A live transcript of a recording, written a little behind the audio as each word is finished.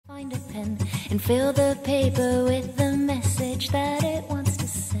Find a pen and fill the paper with the message that it wants to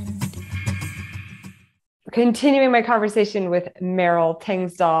send. Continuing my conversation with Merryl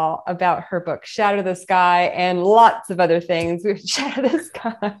Tengesdal about her book, Shatter the Sky, and lots of other things. Shatter the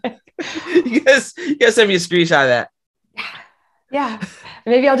Sky. You guys send me a screenshot of that. Yeah.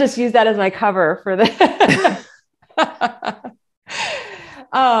 Maybe I'll just use that as my cover for the.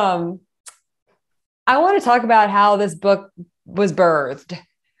 I want to talk about how this book was birthed,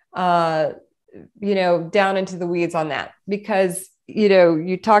 down into the weeds on that, because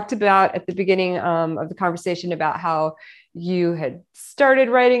you talked about at the beginning of the conversation about how you had started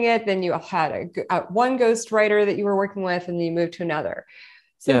writing it, then you had one ghost writer that you were working with, and then you moved to another.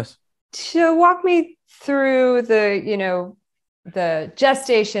 So yes. To walk me through the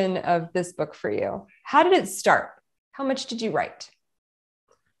gestation of this book for you. How did it start? How much did you write?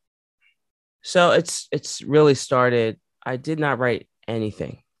 So it's really started. I did not write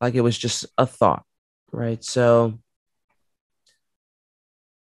anything. Like, it was just a thought, right? So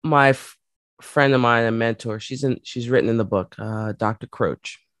my friend of mine, a mentor, she's written in the book, Dr.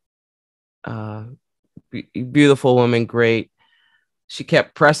 Croach, beautiful woman, great. She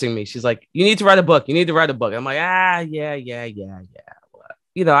kept pressing me. She's like, "You need to write a book. You need to write a book." I'm like, yeah.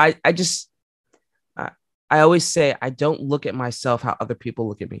 I always say I don't look at myself how other people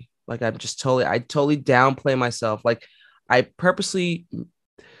look at me. Like, I totally downplay myself. Like,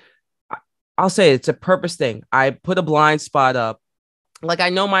 I'll say it's a purpose thing. I put a blind spot up. Like, I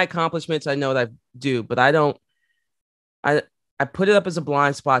know my accomplishments, I know what I do, but I put it up as a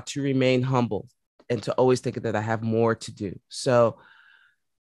blind spot to remain humble and to always think that I have more to do. So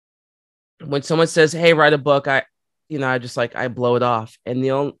when someone says, "Hey, write a book," I blow it off. And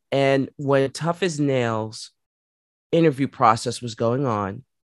when Tough as Nails interview process was going on,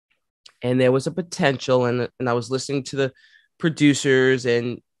 and there was a potential, and I was listening to the producers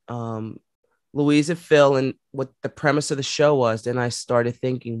and Louise and Phil and what the premise of the show was, then I started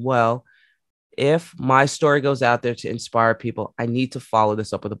thinking, well, if my story goes out there to inspire people, I need to follow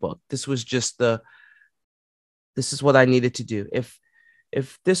this up with a book. This was just this is what I needed to do. If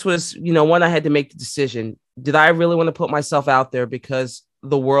this was, when I had to make the decision, did I really want to put myself out there? Because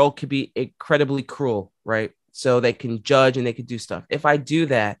the world could be incredibly cruel, right? So they can judge and they can do stuff. If I do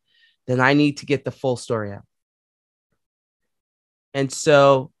that, then I need to get the full story out. And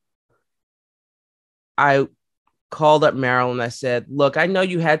so I called up Merryl and I said, "Look, I know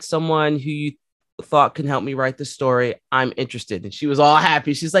you had someone who you thought can help me write the story. I'm interested." And she was all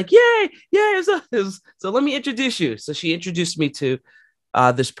happy. She's like, "Yay. So let me introduce you." So she introduced me to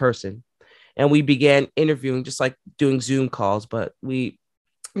this person, and we began interviewing, just like doing Zoom calls, but we,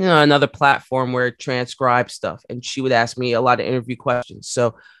 another platform where it transcribes stuff. And she would ask me a lot of interview questions.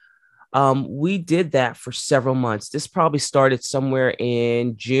 So we did that for several months. This probably started somewhere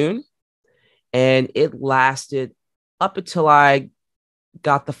in June, and it lasted up until I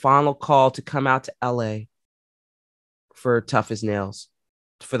got the final call to come out to LA for Tough as Nails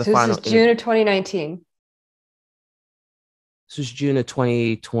for the final. This is June of 2019. This was June of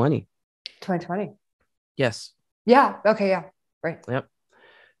 2020. 2020. Yes. Yeah. Okay. Yeah. Right. Yep.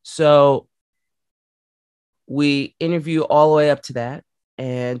 So we interview all the way up to that.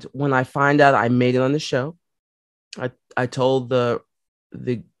 And when I find out I made it on the show, I told the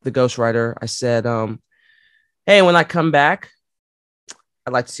ghostwriter, I said, "Hey, when I come back,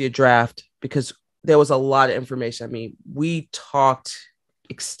 I'd like to see a draft," because there was a lot of information. I mean, we talked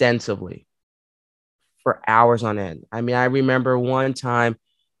extensively for hours on end. I mean, I remember one time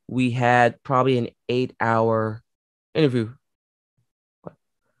we had probably an 8-hour interview.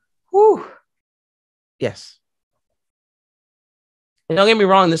 Whew. Yes. And don't get me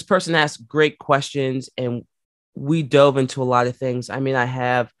wrong, this person asked great questions and we dove into a lot of things. I mean, I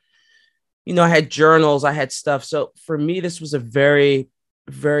had journals, I had stuff. So for me, this was a very,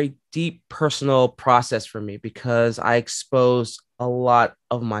 very deep personal process for me, because I exposed a lot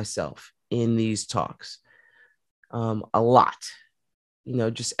of myself in these talks. A lot,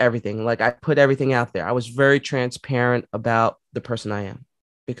 just everything. Like, I put everything out there. I was very transparent about the person I am,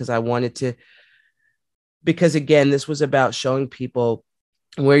 because I wanted to, because again, this was about showing people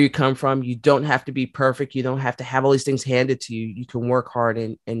where you come from. You don't have to be perfect. You don't have to have all these things handed to you. You can work hard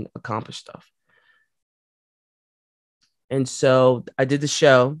and accomplish stuff. And so I did the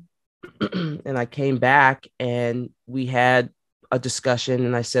show and I came back and we had a discussion,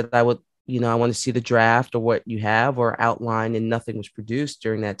 and I said I would, I want to see the draft or what you have or outline, and nothing was produced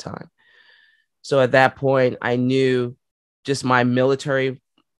during that time. So at that point, I knew just my military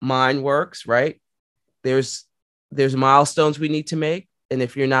mind works, right? There's milestones we need to make, And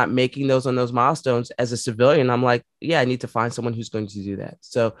if you're not making those on those milestones as a civilian, I'm like, yeah, I need to find someone who's going to do that.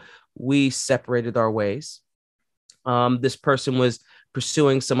 So we separated our ways. This person was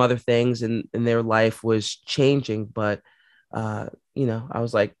pursuing some other things and their life was changing. But, I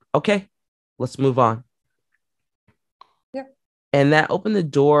was like, okay, let's move on. Yeah. And that opened the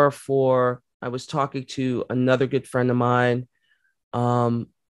door for, I was talking to another good friend of mine.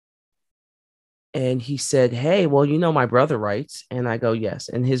 And he said, hey, well, my brother writes. And I go, yes.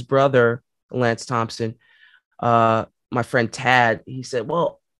 And his brother, Lance Thompson, my friend Tad, he said,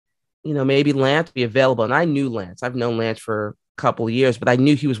 well, maybe Lance be available. And I knew Lance. I've known Lance for a couple of years, but I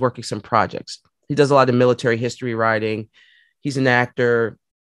knew he was working some projects. He does a lot of military history writing. He's an actor.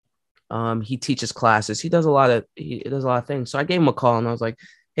 He teaches classes. He does a lot of things. So I gave him a call and I was like,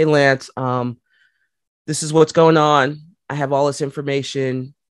 hey, Lance, this is what's going on. I have all this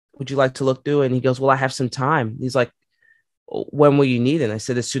information. Would you like to look through it? And he goes, well, I have some time. He's like, when will you need it? And I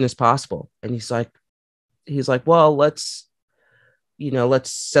said, as soon as possible. And he's like, well, let's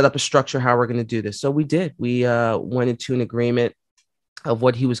set up a structure how we're going to do this. So we did. We went into an agreement of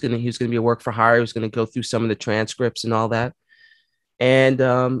what he was going to be a work for hire. He was going to go through some of the transcripts and all that.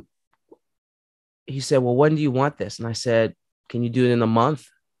 And he said, well, when do you want this? And I said, can you do it in a month?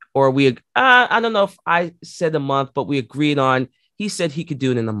 Or I don't know if I said a month, but we agreed on, he said he could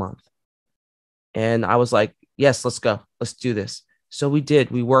do it in a month. And I was like, yes, let's go. Let's do this. So we did.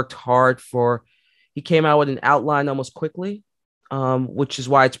 We worked hard he came out with an outline almost quickly, which is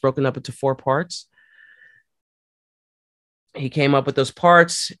why it's broken up into 4 parts. He came up with those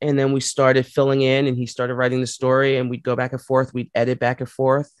parts and then we started filling in and he started writing the story and we'd go back and forth. We'd edit back and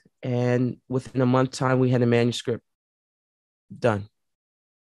forth. And within a month time, we had a manuscript done.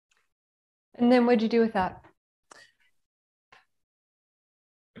 And then what'd you do with that?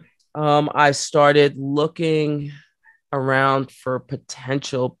 I started looking around for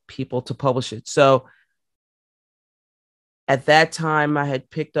potential people to publish it. So at that time, I had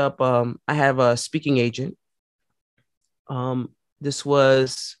picked up, I have a speaking agent.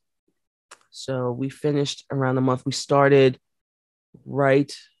 So we finished around a month. We started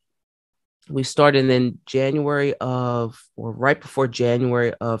in January or right before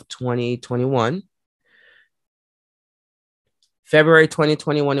January of 2021. February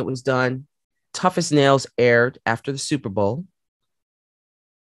 2021, it was done. Tough as Nails aired after the Super Bowl.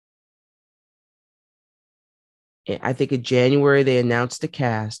 I think in January they announced the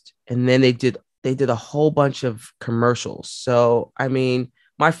cast, and then they did a whole bunch of commercials. So, I mean,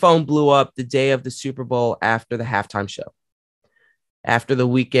 my phone blew up the day of the Super Bowl after the halftime show, after The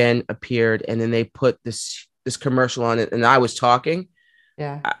Weeknd appeared, and then they put this commercial on it, and I was talking.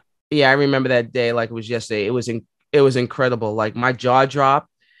 Yeah. I remember that day like it was yesterday. It was incredible. Like my jaw dropped,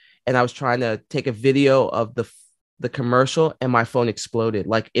 and I was trying to take a video of the commercial, and my phone exploded.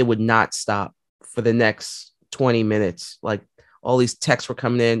 Like it would not stop for the next 20 minutes. Like all these texts were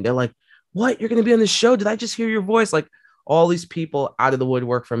coming in. They're like, what? You're going to be on the show? Did I just hear your voice? Like all these people out of the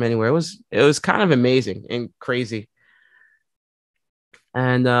woodwork from anywhere. It was kind of amazing and crazy.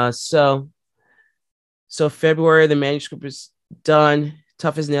 And so February, the manuscript was done.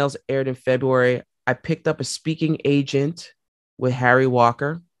 Tough as Nails aired in February. I picked up a speaking agent with Harry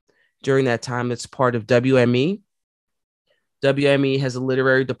Walker during that time. It's part of WME. WME has a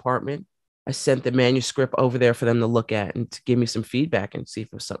literary department. I sent the manuscript over there for them to look at and to give me some feedback and see if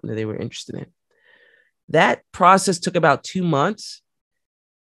it was something that they were interested in. That process took about 2 months.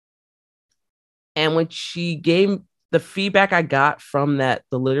 And when she gave the feedback I got from the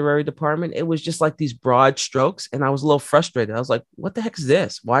literary department, it was just like these broad strokes. And I was a little frustrated. I was like, what the heck is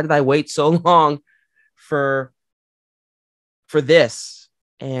this? Why did I wait so long for this?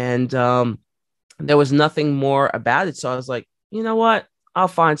 And there was nothing more about it. So I was like, you know what? I'll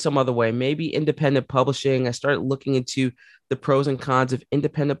find some other way, maybe independent publishing. I started looking into the pros and cons of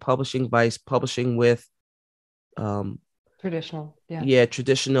independent publishing versus publishing with traditional.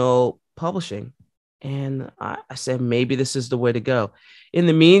 Traditional publishing. And I said, maybe this is the way to go. In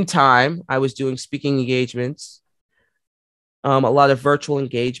the meantime, I was doing speaking engagements, a lot of virtual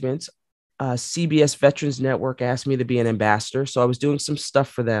engagements. CBS Veterans Network asked me to be an ambassador. So I was doing some stuff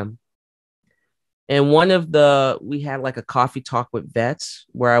for them. And we had like a coffee talk with vets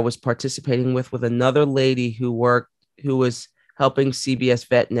where I was participating with another lady who was helping CBS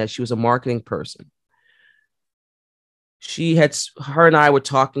VetNet. She was a marketing person. Her and I were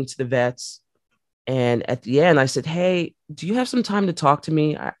talking to the vets. And at the end, I said, hey, do you have some time to talk to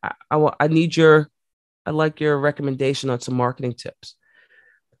me? I'd like your recommendation on some marketing tips.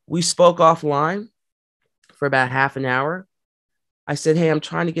 We spoke offline for about half an hour. I said, hey, I'm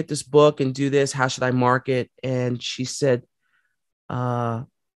trying to get this book and do this. How should I market? And she said,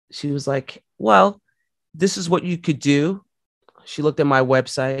 she was like, well, this is what you could do. She looked at my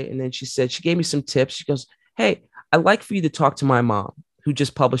website and then she gave me some tips. She goes, hey, I'd like for you to talk to my mom who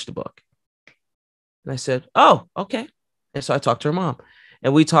just published a book. And I said, oh, okay. And so I talked to her mom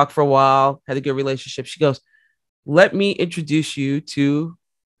and we talked for a while, had a good relationship. She goes, let me introduce you to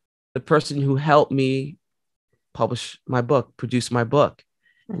the person who helped me publish my book, produce my book.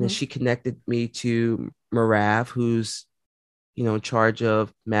 Mm-hmm. And then she connected me to Merryl, who's, in charge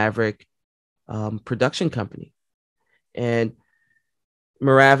of Maverick production company. And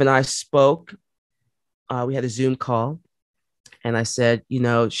Merryl and I spoke. We had a Zoom call. And I said,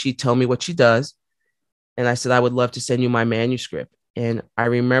 she told me what she does. And I said, I would love to send you my manuscript. And I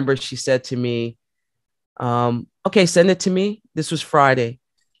remember she said to me, okay, send it to me. This was Friday.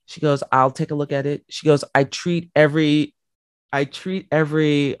 She goes, I'll take a look at it. She goes, I treat every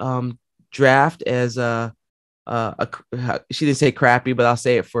draft as she didn't say crappy, but I'll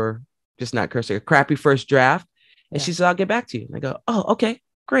say it for just not cursing, a crappy first draft. And she said, I'll get back to you. And I go, oh, okay,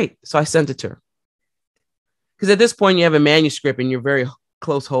 great. So I sent it to her. Because at this point you have a manuscript and you're very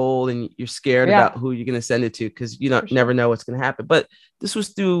close hold and you're scared about who you're going to send it to because you never know what's going to happen. But this was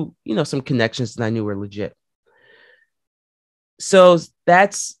through, some connections that I knew were legit. So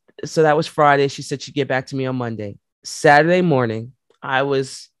that was Friday. She said she'd get back to me on Monday. Saturday morning, I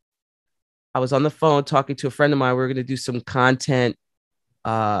was on the phone talking to a friend of mine. We were going to do some content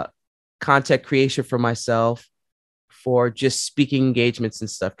creation for myself for just speaking engagements and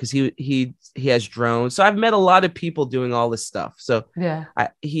stuff. Cause he has drones. So I've met a lot of people doing all this stuff. So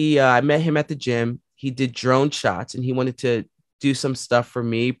I met him at the gym. He did drone shots and he wanted to do some stuff for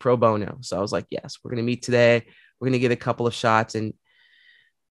me pro bono. So I was like, yes, we're going to meet today. We're going to get a couple of shots.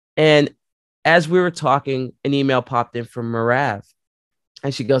 And as we were talking, an email popped in from Merryl.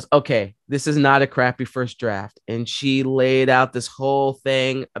 And she goes, okay, this is not a crappy first draft. And she laid out this whole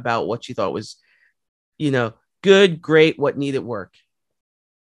thing about what she thought was, good, great, what needed work.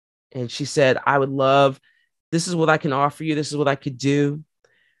 And she said, this is what I can offer you. This is what I could do.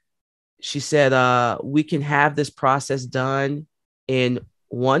 She said, we can have this process done in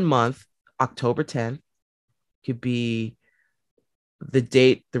 1 month, October 10th. Could be the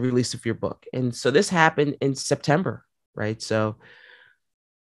date, the release of your book. And so this happened in September, right? So,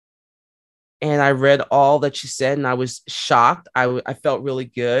 and I read all that she said and I was shocked. I felt really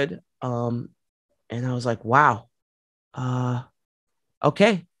good. And I was like, wow.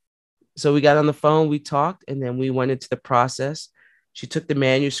 Okay. So we got on the phone, we talked, and then we went into the process. She took the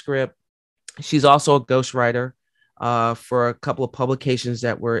manuscript. She's also a ghostwriter for a couple of publications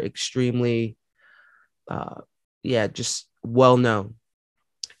that were extremely, just well known.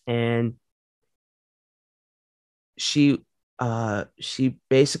 And she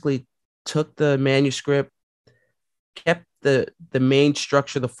basically took the manuscript, kept the main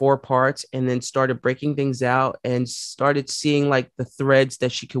structure, the 4 parts, and then started breaking things out and started seeing like the threads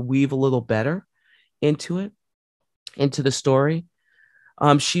that she could weave a little better into the story.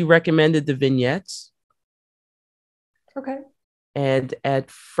 She recommended the vignettes. Okay. And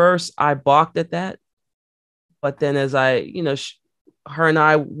at first I balked at that, but then as her and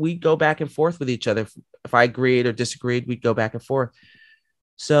I, we go back and forth with each other. If I agreed or disagreed, we'd go back and forth.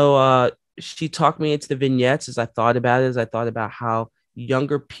 So, she talked me into the vignettes as I thought about how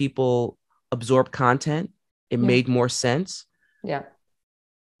younger people absorb content. It made more sense. Yeah.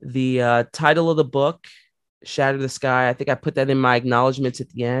 The title of the book, Shatter the Sky, I think I put that in my acknowledgments at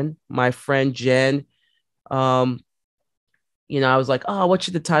the end. My friend Jen, I was like, oh, what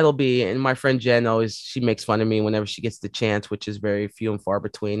should the title be? And my friend Jen she makes fun of me whenever she gets the chance, which is very few and far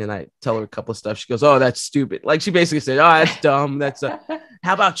between. And I tell her a couple of stuff. She goes, oh, that's stupid. Like she basically said, oh, that's dumb.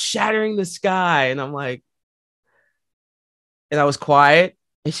 How about Shattering the Sky? And I'm like, and I was quiet.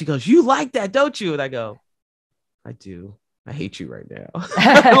 And she goes, you like that, don't you? And I go, I do. I hate you right now.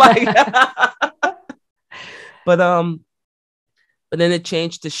 But then it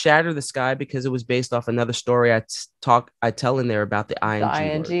changed to Shatter the Sky because it was based off another story I tell in there about the ing. The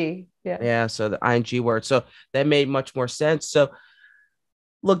ing, word. Yeah. So the ing word. So that made much more sense. So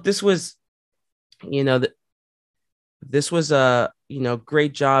look, this was, this was a,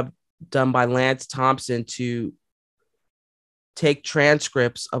 great job done by Lance Thompson to take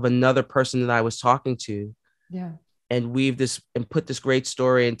transcripts of another person that I was talking to. Yeah. And weave this and put this great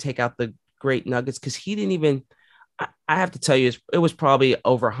story and take out the great nuggets. Cause he didn't even, I have to tell you, it was probably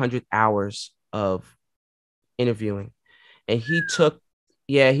over 100 hours of interviewing. And he took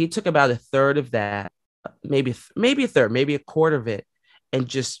about a third of that, maybe a third, maybe a quarter of it, and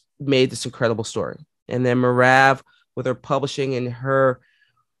just made this incredible story. And then Merryl, with her publishing and her,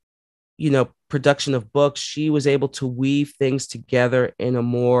 production of books, she was able to weave things together in a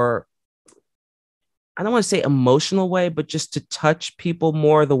more, I don't want to say emotional way, but just to touch people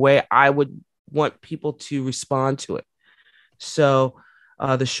more the way I would want people to respond to it. So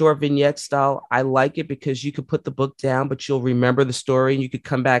the short vignette style, I like it because you could put the book down, but you'll remember the story and you could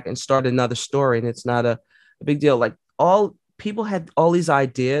come back and start another story. And it's not a big deal. Like, all people had all these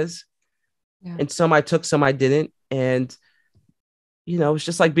ideas, and some I took, some I didn't. And, it's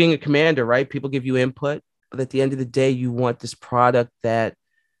just like being a commander, right? People give you input, but at the end of the day, you want this product that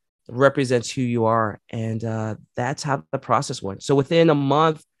represents who you are. And that's how the process went. So within a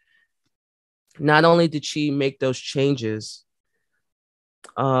month, not only did she make those changes,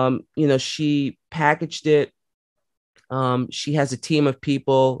 she packaged it. She has a team of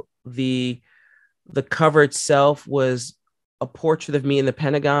people. The cover itself was a portrait of me in the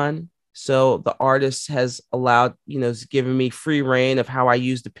Pentagon. So the artist has allowed, has given me free reign of how I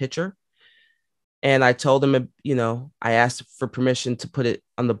use the picture. And I told him, I asked for permission to put it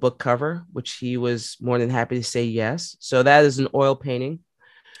on the book cover, which he was more than happy to say yes. So that is an oil painting.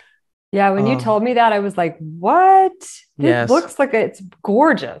 Yeah, when you told me that, I was like, what? This looks like it's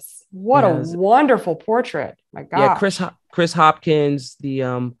gorgeous. What a wonderful portrait. My God. Yeah, Chris Hopkins,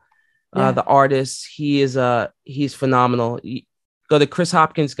 the artist, he's phenomenal. Go to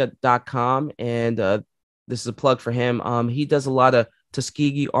chrishopkins.com, and this is a plug for him. He does a lot of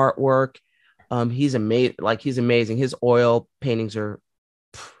Tuskegee artwork. He's amazing. He's amazing. His oil paintings are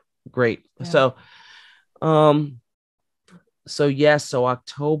great. Yeah. So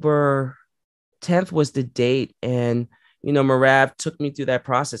October 10th was the date. And, Marav took me through that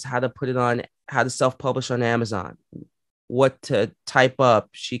process, how to put it on, how to self-publish on Amazon, what to type up.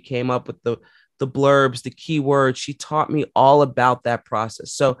 She came up with the blurbs, the keywords. She taught me all about that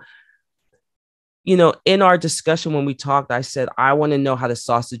process. So, in our discussion, when we talked, I said, I want to know how the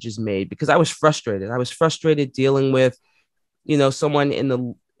sausage is made, because I was frustrated. I was frustrated dealing with, someone in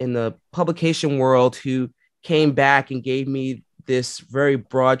the publication world who came back and gave me this very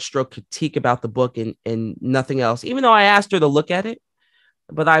broad stroke critique about the book and nothing else, even though I asked her to look at it.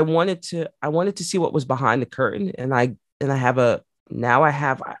 But I wanted to see what was behind the curtain. And I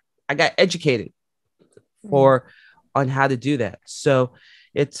got educated on how to do that. So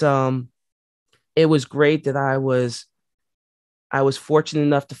it was great that I was fortunate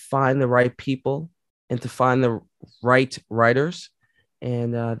enough to find the right people and to find the right writers.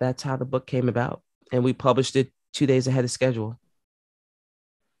 And that's how the book came about. And we published it 2 days ahead of schedule.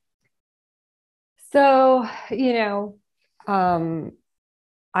 So,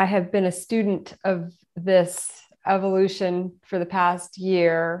 I have been a student of this evolution for the past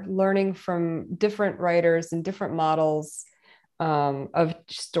year, learning from different writers and different models of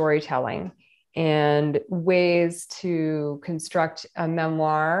storytelling and ways to construct a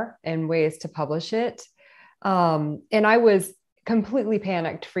memoir and ways to publish it. And I was completely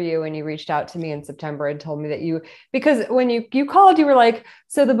panicked for you when you reached out to me in September and told me that because when you called, you were like,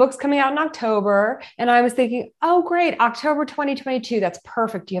 so the book's coming out in October. And I was thinking, oh, great, October 2022. That's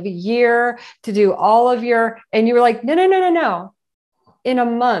perfect. You have a year to do all of and you were like, no, in a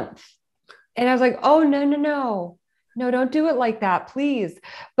month. And I was like, oh, no, don't do it like that, please.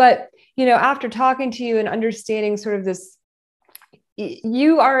 But, after talking to you and understanding sort of this,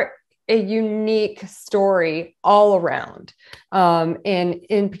 you are a unique story all around. And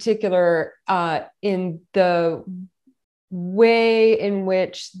in particular, in the way in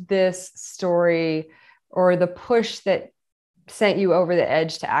which this story, or the push that sent you over the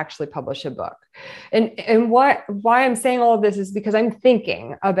edge to actually publish a book. And why I'm saying all of this is because I'm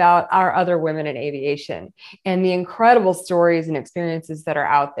thinking about our other women in aviation and the incredible stories and experiences that are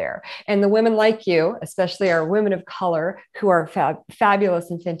out there. And the women like you, especially our women of color, who are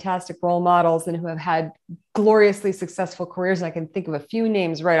fabulous and fantastic role models and who have had gloriously successful careers. And I can think of a few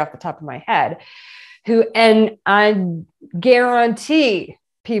names right off the top of my head and I guarantee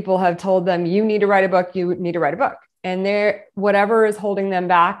people have told them, you need to write a book, you need to write a book. And whatever is holding them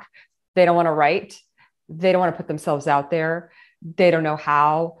back, they don't want to write. They don't want to put themselves out there. They don't know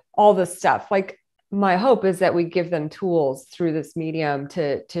how, all this stuff. Like, my hope is that we give them tools through this medium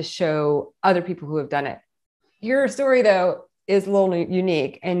to show other people who have done it. Your story, though, is a little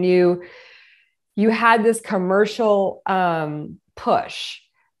unique. And you had this commercial push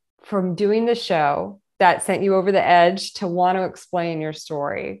from doing the show that sent you over the edge to want to explain your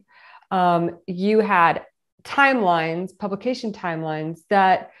story. You had publication timelines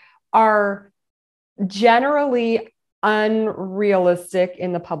that are generally unrealistic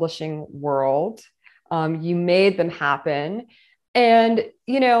in the publishing world. You made them happen. And,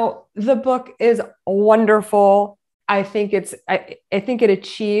 the book is wonderful. I think I think it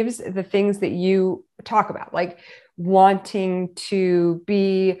achieves the things that you talk about, like wanting to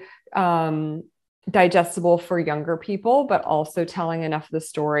be digestible for younger people, but also telling enough of the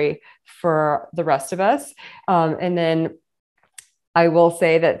story for the rest of us. And then I will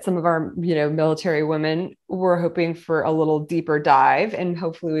say that some of our, military women were hoping for a little deeper dive, and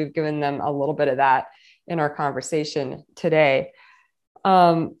hopefully we've given them a little bit of that in our conversation today.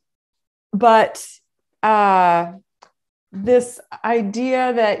 But this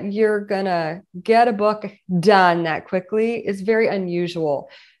idea that you're gonna get a book done that quickly is very unusual.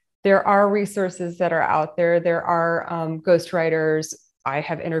 There are resources that are out there. There are ghostwriters. I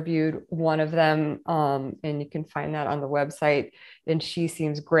have interviewed one of them, and you can find that on the website. And she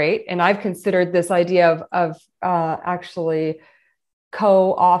seems great. And I've considered this idea of actually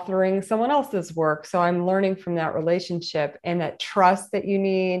co-authoring someone else's work. So I'm learning from that relationship and that trust that you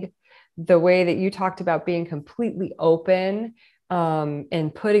need, the way that you talked about being completely open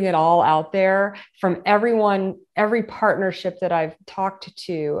and putting it all out there from everyone, every partnership that I've talked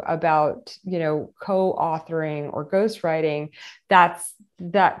to about, co-authoring or ghostwriting, that's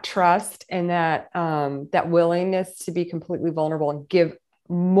that trust and that willingness to be completely vulnerable and give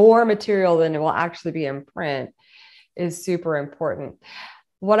more material than it will actually be in print is super important.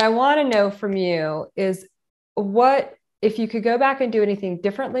 What I want to know from you is, what, if you could go back and do anything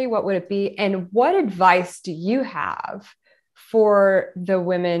differently, what would it be? And what advice do you have for the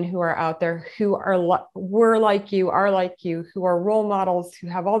women who are out there who were like you, are like you, who are role models, who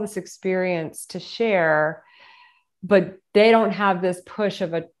have all this experience to share, but they don't have this push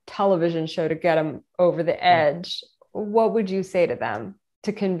of a television show to get them over the edge? What would you say to them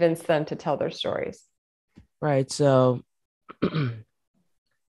to convince them to tell their stories? Right. So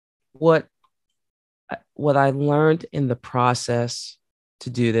what I learned in the process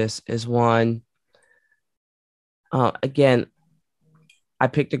to do this is, one, again, I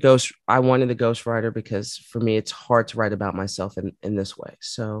wanted a ghostwriter because for me, it's hard to write about myself in this way.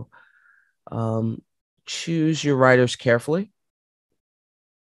 So choose your writers carefully.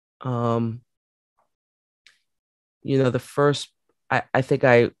 I think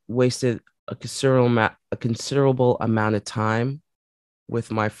I wasted a considerable amount of time with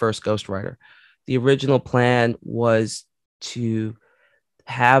my first ghostwriter. The original plan was to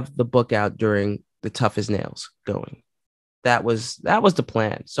have the book out during the Tough as Nails going. That was the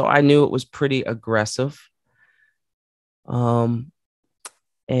plan. So I knew it was pretty aggressive. And,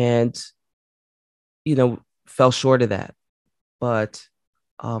 fell short of that. But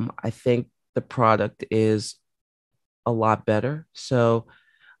I think the product is a lot better. So,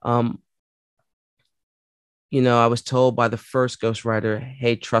 I was told by the first ghostwriter,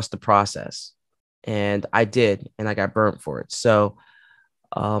 hey, trust the process. And I did, and I got burnt for it. So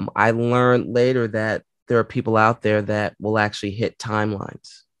I learned later that there are people out there that will actually hit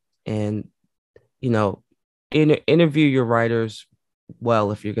timelines, and, interview your writers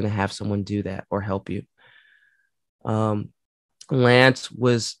well if you're going to have someone do that or help you. Lance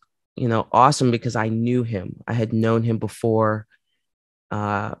was, awesome because I knew him. I had known him before.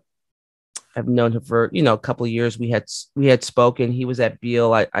 I've known him for, a couple of years. We had spoken. He was at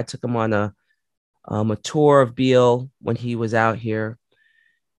Beale. I took him on a tour of Beale when he was out here.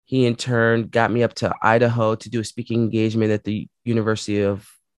 He in turn got me up to Idaho to do a speaking engagement at the University of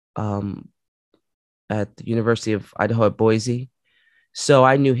Idaho at Boise. So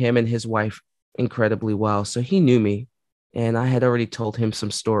I knew him and his wife incredibly well. So he knew me, and I had already told him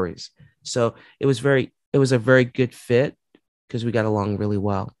some stories. So it was a very good fit because we got along really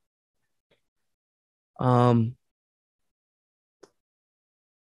well. I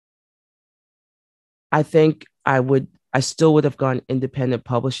think I still would have gone independent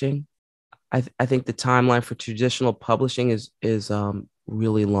publishing. I think the timeline for traditional publishing is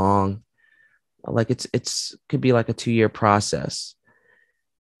really long. Like it's could be like a 2-year process.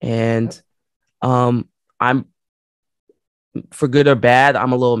 And I'm, for good or bad,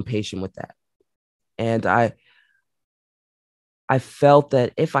 I'm a little impatient with that. And I felt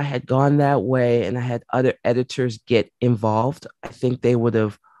that if I had gone that way and I had other editors get involved, I think they would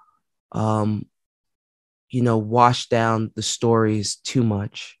have washed down the stories too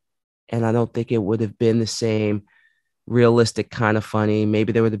much. And I don't think it would have been the same realistic kind of funny.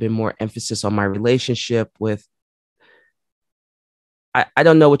 Maybe there would have been more emphasis on my relationship with, I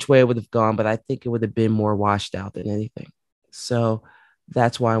don't know which way it would have gone, but I think it would have been more washed out than anything. So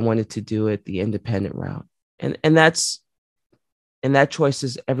that's why I wanted to do it the independent route. And that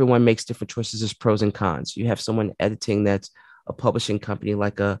choices, everyone makes different choices. There's pros and cons. You have someone editing that's a publishing company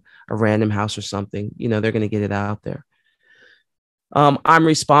like a Random House or something, they're going to get it out there. I'm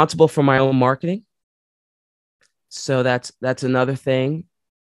responsible for my own marketing. So that's another thing.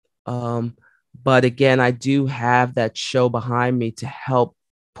 But again, I do have that show behind me to help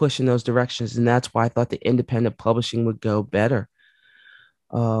push in those directions. And that's why I thought the independent publishing would go better.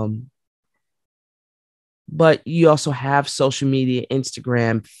 But you also have social media,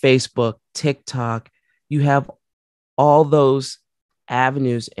 Instagram, Facebook, TikTok. You have all those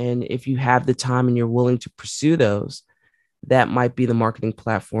avenues. And if you have the time and you're willing to pursue those, that might be the marketing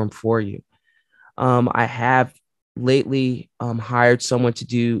platform for you. I have lately hired someone to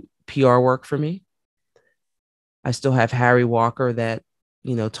do PR work for me. I still have Harry Walker that,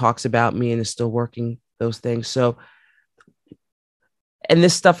 talks about me and is still working those things. So, and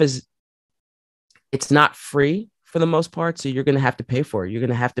this stuff it's not free for the most part. So you're going to have to pay for it. You're going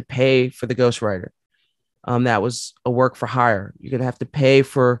to have to pay for the ghostwriter. That was a work for hire. You're going to have to pay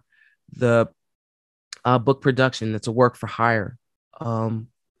for the book production. That's a work for hire.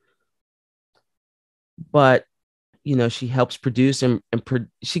 But she helps produce and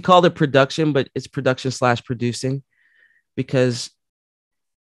she called it production, but it's production/producing, because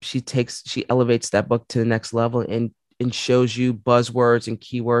she elevates that book to the next level and shows you buzzwords and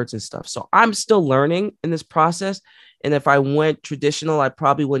keywords and stuff. So I'm still learning in this process. And if I went traditional, I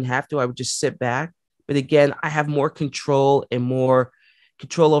probably wouldn't have to. I would just sit back. But again, I have more control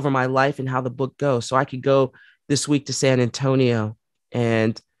over my life and how the book goes. So I could go this week to San Antonio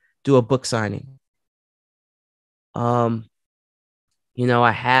and do a book signing. I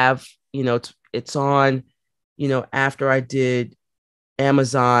have, it's on, after I did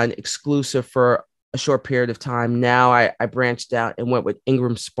Amazon exclusive for a short period of time. Now I branched out and went with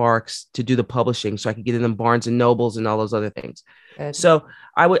Ingram Sparks to do the publishing so I could get it in Barnes and Nobles and all those other things. Good. So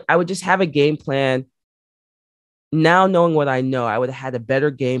I would just have a game plan. Now knowing what I know, I would have had a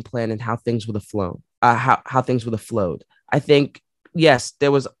better game plan and how things would have flown, how things would have flowed. I think, yes,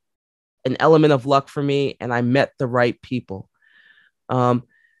 there was an element of luck for me and I met the right people.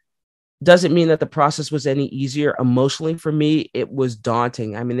 Doesn't mean that the process was any easier. Emotionally for me, it was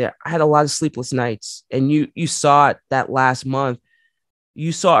daunting. I mean, I had a lot of sleepless nights, and you saw it that last month.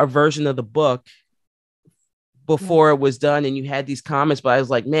 You saw a version of the book before it was done, and you had these comments, but I was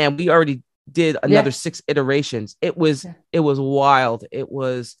like, man, we already did another 6 iterations. It was wild. It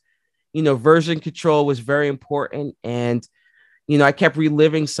was, version control was very important. And, I kept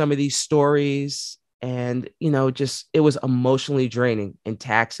reliving some of these stories. And, it was emotionally draining and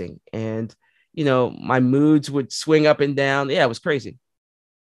taxing. And, my moods would swing up and down. Yeah, it was crazy,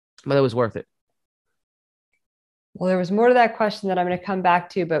 but it was worth it. Well, there was more to that question that I'm going to come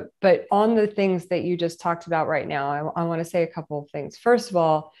back to, but on the things that you just talked about right now, I want to say a couple of things. First of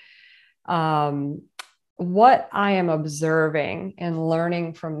all, what I am observing and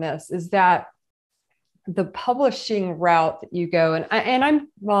learning from this is that the publishing route that you go,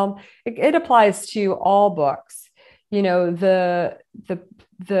 it applies to all books. The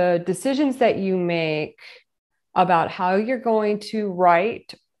decisions that you make about how you're going to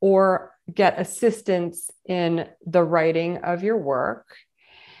write or get assistance in the writing of your work,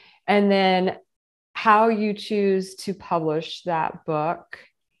 and then how you choose to publish that book,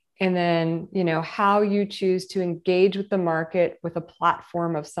 and then, how you choose to engage with the market with a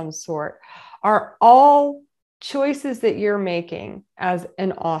platform of some sort, are all choices that you're making as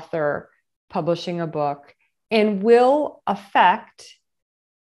an author publishing a book, and will affect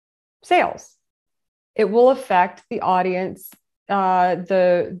sales. It will affect the audience,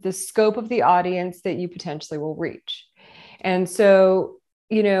 the scope of the audience that you potentially will reach. And so,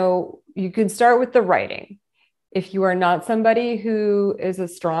 you can start with the writing. If you are not somebody who is a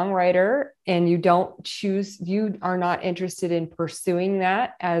strong writer and you are not interested in pursuing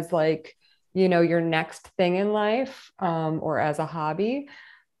that as your next thing in life, or as a hobby,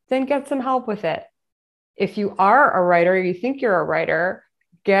 then get some help with it. If you are a writer, you think you're a writer,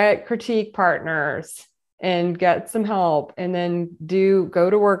 get critique partners and get some help, and then go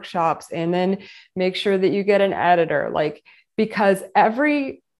to workshops, and then make sure that you get an editor, because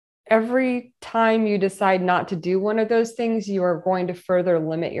every time you decide not to do one of those things, you are going to further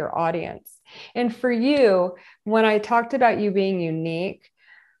limit your audience. And for you, when I talked about you being unique,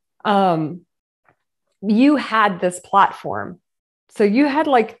 you had this platform. So you had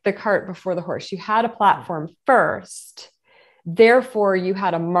the cart before the horse. You had a platform first. Therefore, you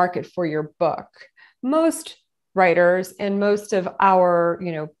had a market for your book. Most writers and most of our,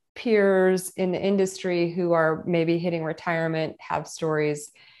 peers in the industry who are maybe hitting retirement, have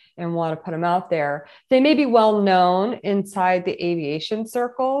stories and want to put them out there. They may be well known inside the aviation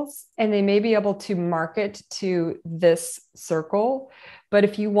circles, and they may be able to market to this circle. But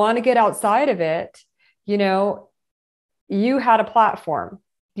if you want to get outside of it, you had a platform.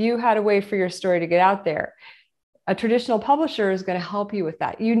 You had a way for your story to get out there. a traditional publisher is going to help you with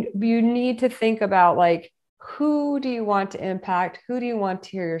that. You need to think about like, who do you want to impact? Who do you want to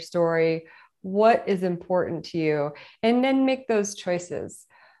hear your story? What is important to you? And then make those choices.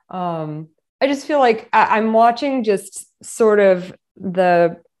 I just feel like I'm watching just sort of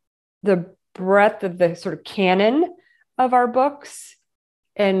the breadth of the sort of canon of our books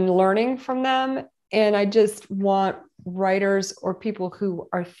and learning from them. And I just want writers or people who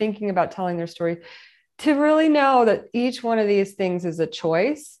are thinking about telling their story to really know that each one of these things is a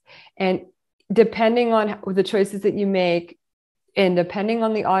choice. And depending on the choices that you make and depending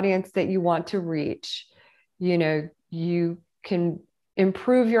on the audience that you want to reach, you know, you can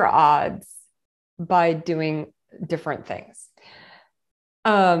improve your odds by doing different things.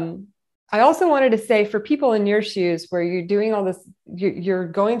 I also wanted to say, for people in your shoes where you're doing all this, you're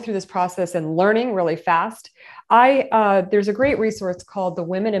going through this process and learning really fast. There's a great resource called the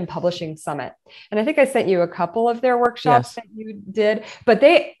Women in Publishing Summit. And I think I sent you a couple of their workshops that you did, but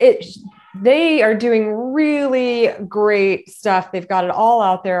they are doing really great stuff. They've got it all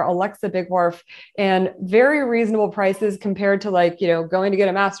out there, Alexa Bigwarf, and very reasonable prices compared to like, you know, going to get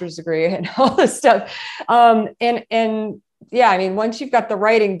a master's degree and all this stuff. And yeah, I mean, once you've got the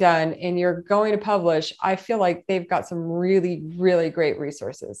writing done and you're going to publish, I feel like they've got some really, really great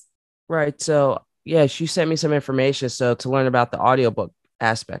resources. Right. So yeah, she sent me some information. So to learn about the audiobook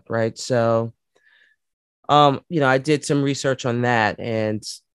aspect, right? So, you know, I did some research on that, and,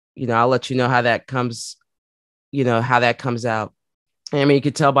 you know, I'll let you know how that comes, out. I mean, you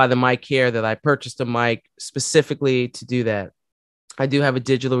could tell by the mic here that I purchased a mic specifically to do that. I do have a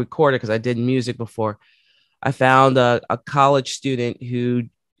digital recorder because I did music before. I found a college student who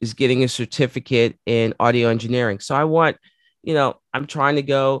is getting a certificate in audio engineering. So I want, you know, I'm trying to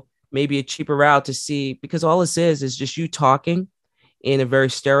go maybe a cheaper route to see, because all this is just you talking in a very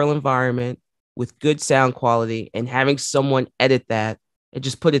sterile environment with good sound quality and having someone edit that and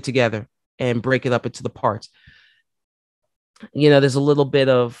just put it together and break it up into the parts. You know, there's a little bit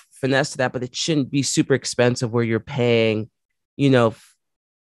of finesse to that, but it shouldn't be super expensive where you're paying, you know,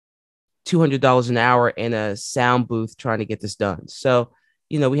 $200 an hour in a sound booth trying to get this done. So,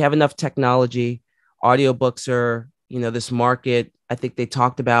 you know, we have enough technology. Audiobooks are, you know, this market. I think they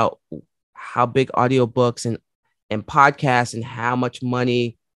talked about how big audiobooks and podcasts and how much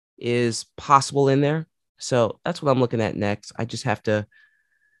money is possible in there. So that's what I'm looking at next. I just have to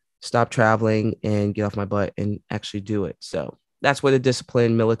stop traveling and get off my butt and actually do it. So that's where the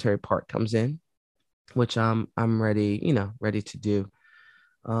discipline military part comes in, which I'm ready, you know, ready to do.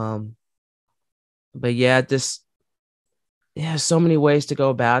 But yeah, so many ways to go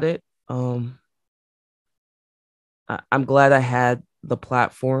about it. I'm glad I had the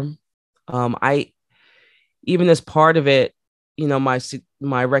platform. I, even as part of it, you know,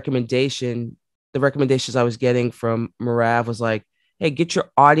 my recommendation, the recommendations I was getting from Marav was like, hey, get your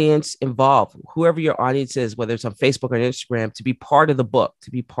audience involved, whoever your audience is, whether it's on Facebook or Instagram, to be part of the book,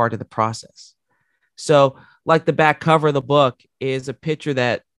 to be part of the process. So like the back cover of the book is a picture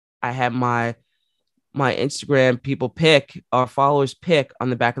that I had my Instagram people pick, or followers pick, on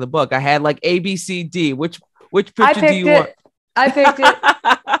the back of the book. I had like A, B, C, D. Which picture do you want? I picked it.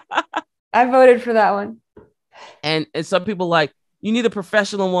 I voted for that one. And some people like, you need a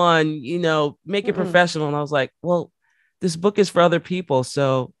professional one, you know, make it professional. And I was like, well, this book is for other people.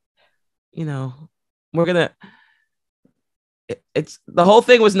 So, you know, it's the whole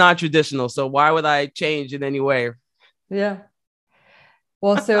thing was non-traditional. So why would I change in any way? Yeah.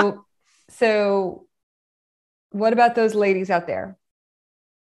 Well, so what about those ladies out there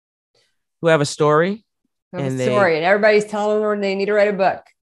who have a story? And everybody's telling them they need to write a book.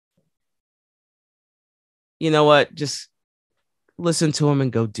 You know what? Just listen to them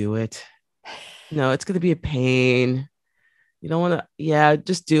and go do it. You know, it's going to be a pain. You don't want to,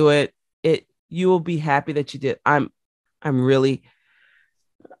 just do it. You will be happy that you did. I'm really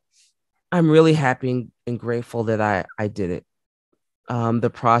happy and grateful that I did it.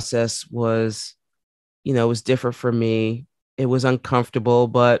 The process was, you know, it was different for me. It was uncomfortable,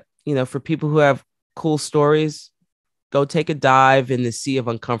 but, you know, for people who have cool stories, go take a dive in the sea of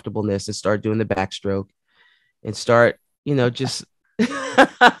uncomfortableness and start doing the backstroke and start, you know, just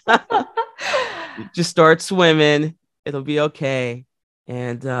start swimming. It'll be okay.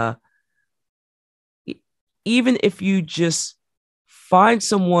 And even if you just find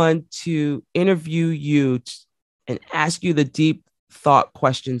someone to interview you and ask you the deep thought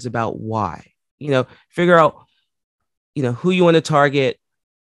questions about why, you know, figure out, you know, who you want to target,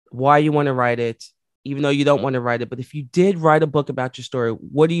 why you want to write it, even though you don't want to write it. But if you did write a book about your story,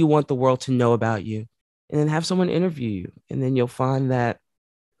 what do you want the world to know about you? And then have someone interview you. And then you'll find that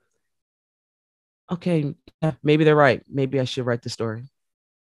okay, yeah, maybe they're right. Maybe I should write the story.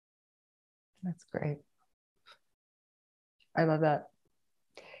 That's great. I love that.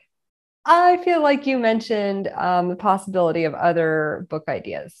 I feel like you mentioned the possibility of other book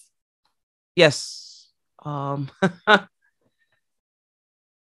ideas. Yes. A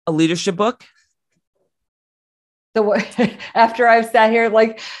leadership book. After I've sat here,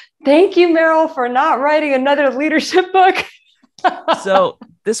 like, thank you, Merrill, for not writing another leadership book. So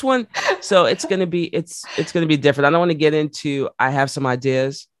this one, it's gonna be different. I don't want to get into. I have some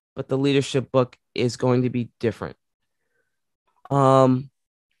ideas, but the leadership book is going to be different.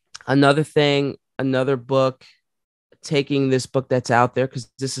 Another book, taking this book that's out there,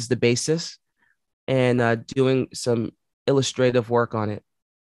 because this is the basis, and doing some illustrative work on it.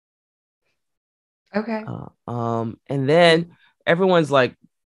 Okay. And then everyone's like,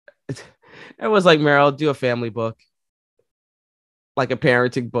 Merrill, do a family book, like a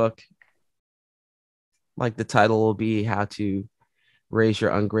parenting book. Like the title will be "How to Raise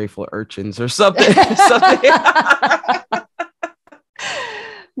Your Ungrateful Urchins" or something.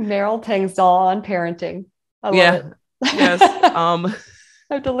 Merryl Tengesdal on parenting. I love it. Yes. I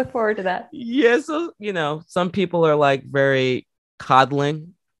have to look forward to that. Yeah. So, some people are like very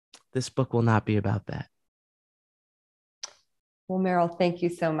coddling. This book will not be about that. Well, Merrill, thank you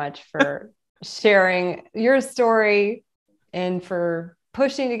so much for sharing your story and for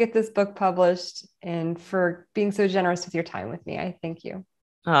pushing to get this book published and for being so generous with your time with me. I thank you.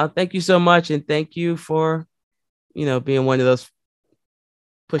 Thank you so much. And thank you for, being one of those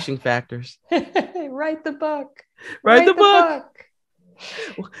pushing factors. Write the book. Write the book.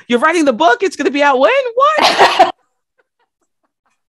 You're writing the book. It's going to be out when? What?